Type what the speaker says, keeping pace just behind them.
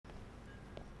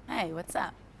Hey, what's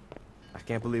up? I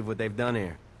can't believe what they've done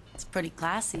here. It's pretty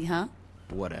classy, huh?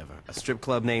 Whatever. A strip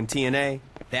club named TNA?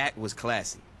 That was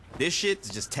classy. This shit is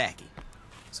just tacky.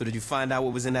 So did you find out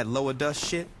what was in that lower dust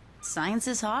shit? Science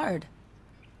is hard.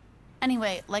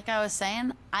 Anyway, like I was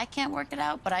saying, I can't work it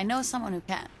out, but I know someone who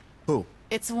can. Who?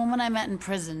 It's a woman I met in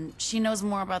prison. She knows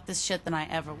more about this shit than I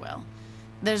ever will.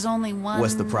 There's only one...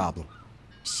 What's the problem?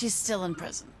 She's still in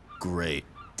prison. Great.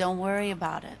 Don't worry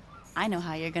about it. I know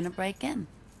how you're gonna break in.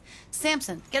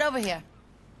 Samson, get over here.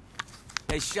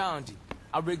 Hey, Shanji,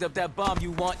 I rigged up that bomb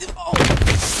you want.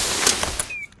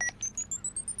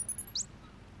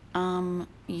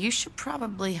 You should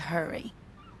probably hurry.